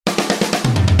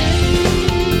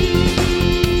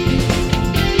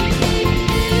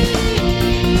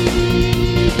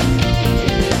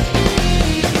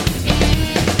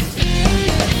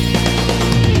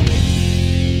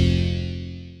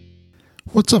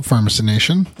What's up, Pharmacy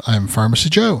Nation? I'm Pharmacy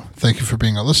Joe. Thank you for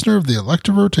being a listener of the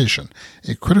Elective Rotation,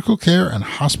 a critical care and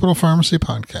hospital pharmacy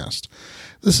podcast.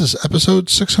 This is episode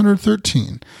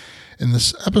 613. In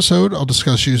this episode, I'll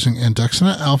discuss using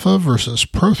Andexanet Alfa versus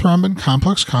Prothrombin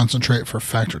complex concentrate for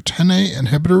factor Xa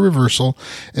inhibitor reversal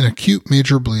in acute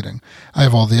major bleeding. I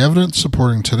have all the evidence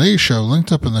supporting today's show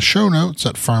linked up in the show notes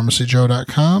at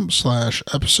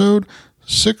pharmacyjoe.com/episode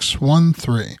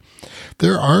 613.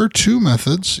 There are two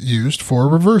methods used for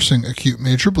reversing acute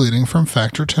major bleeding from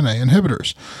factor Xa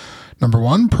inhibitors. Number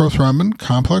one, prothrombin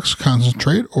complex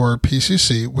concentrate, or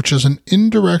PCC, which is an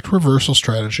indirect reversal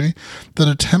strategy that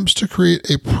attempts to create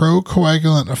a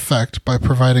procoagulant effect by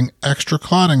providing extra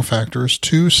clotting factors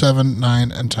 2, 7,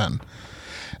 9, and 10.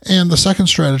 And the second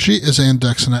strategy is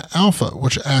Andexanet Alfa,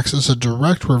 which acts as a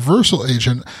direct reversal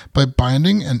agent by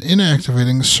binding and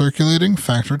inactivating circulating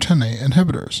factor Xa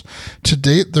inhibitors. To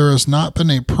date, there has not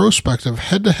been a prospective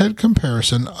head-to-head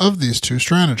comparison of these two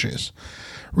strategies.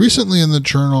 Recently, in the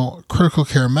journal Critical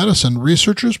Care Medicine,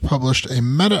 researchers published a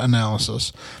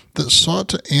meta-analysis that sought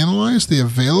to analyze the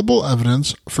available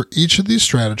evidence for each of these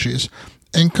strategies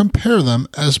and compare them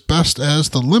as best as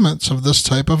the limits of this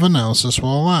type of analysis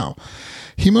will allow.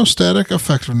 Hemostatic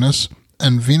effectiveness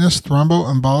and venous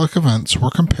thromboembolic events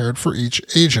were compared for each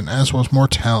agent, as was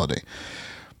mortality.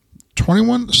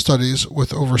 21 studies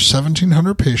with over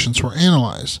 1,700 patients were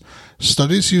analyzed.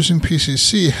 Studies using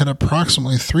PCC had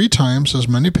approximately 3 times as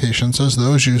many patients as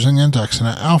those using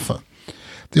Andexanet Alfa.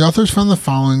 The authors found the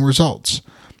following results.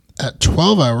 At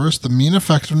 12 hours, the mean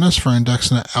effectiveness for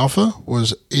Andexanet Alfa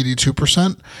was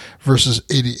 82% versus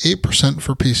 88%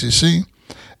 for PCC.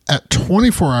 At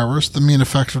 24 hours, the mean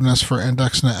effectiveness for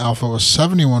Andexanet Alfa was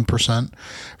 71%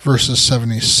 versus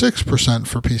 76%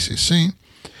 for PCC.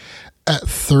 At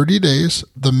 30 days,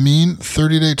 the mean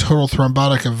 30-day total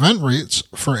thrombotic event rates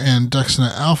for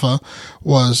Andexanet Alfa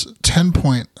was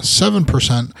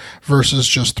 10.7% versus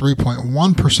just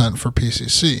 3.1% for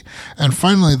PCC. And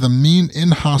finally, the mean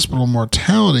in-hospital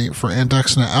mortality for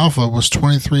Andexanet Alfa was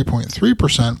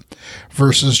 23.3%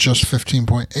 versus just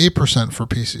 15.8% for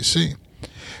PCC.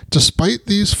 Despite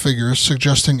these figures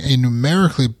suggesting a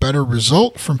numerically better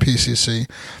result from PCC,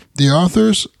 the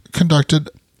authors conducted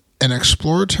an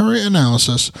exploratory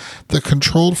analysis that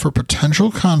controlled for potential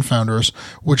confounders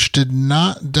which did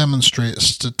not demonstrate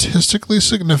statistically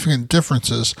significant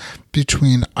differences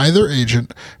between either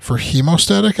agent for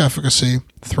hemostatic efficacy,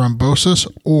 thrombosis,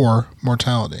 or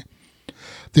mortality.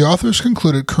 The authors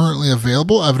concluded currently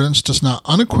available evidence does not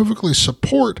unequivocally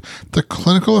support the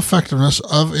clinical effectiveness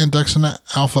of Andexanet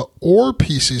Alfa or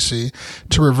PCC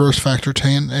to reverse factor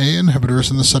Xa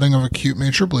inhibitors in the setting of acute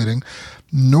major bleeding,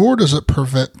 nor does it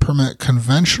permit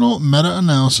conventional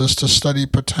meta-analysis to study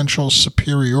potential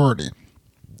superiority.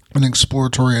 An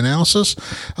exploratory analysis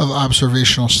of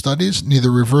observational studies,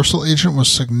 neither reversal agent was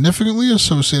significantly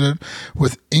associated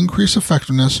with increased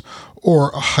effectiveness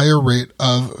or a higher rate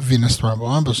of venous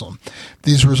thromboembolism.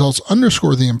 These results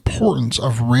underscore the importance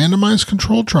of randomized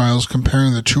controlled trials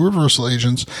comparing the two reversal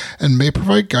agents and may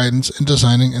provide guidance in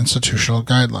designing institutional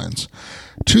guidelines.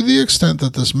 To the extent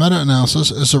that this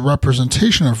meta-analysis is a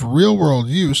representation of real-world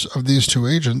use of these two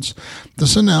agents,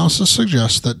 this analysis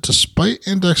suggests that despite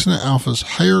Andexanet Alfa's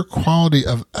higher quality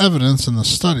of evidence in the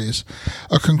studies,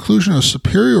 a conclusion of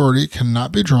superiority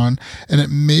cannot be drawn, and it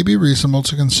may be reasonable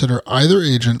to consider either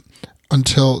agent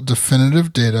until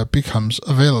definitive data becomes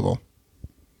available.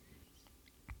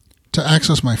 To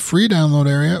access my free download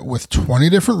area with 20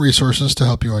 different resources to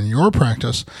help you in your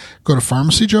practice, go to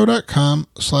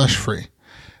pharmacyjoe.com/free.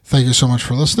 Thank you so much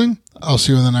for listening. I'll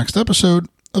see you in the next episode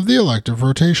of the Elective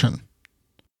Rotation.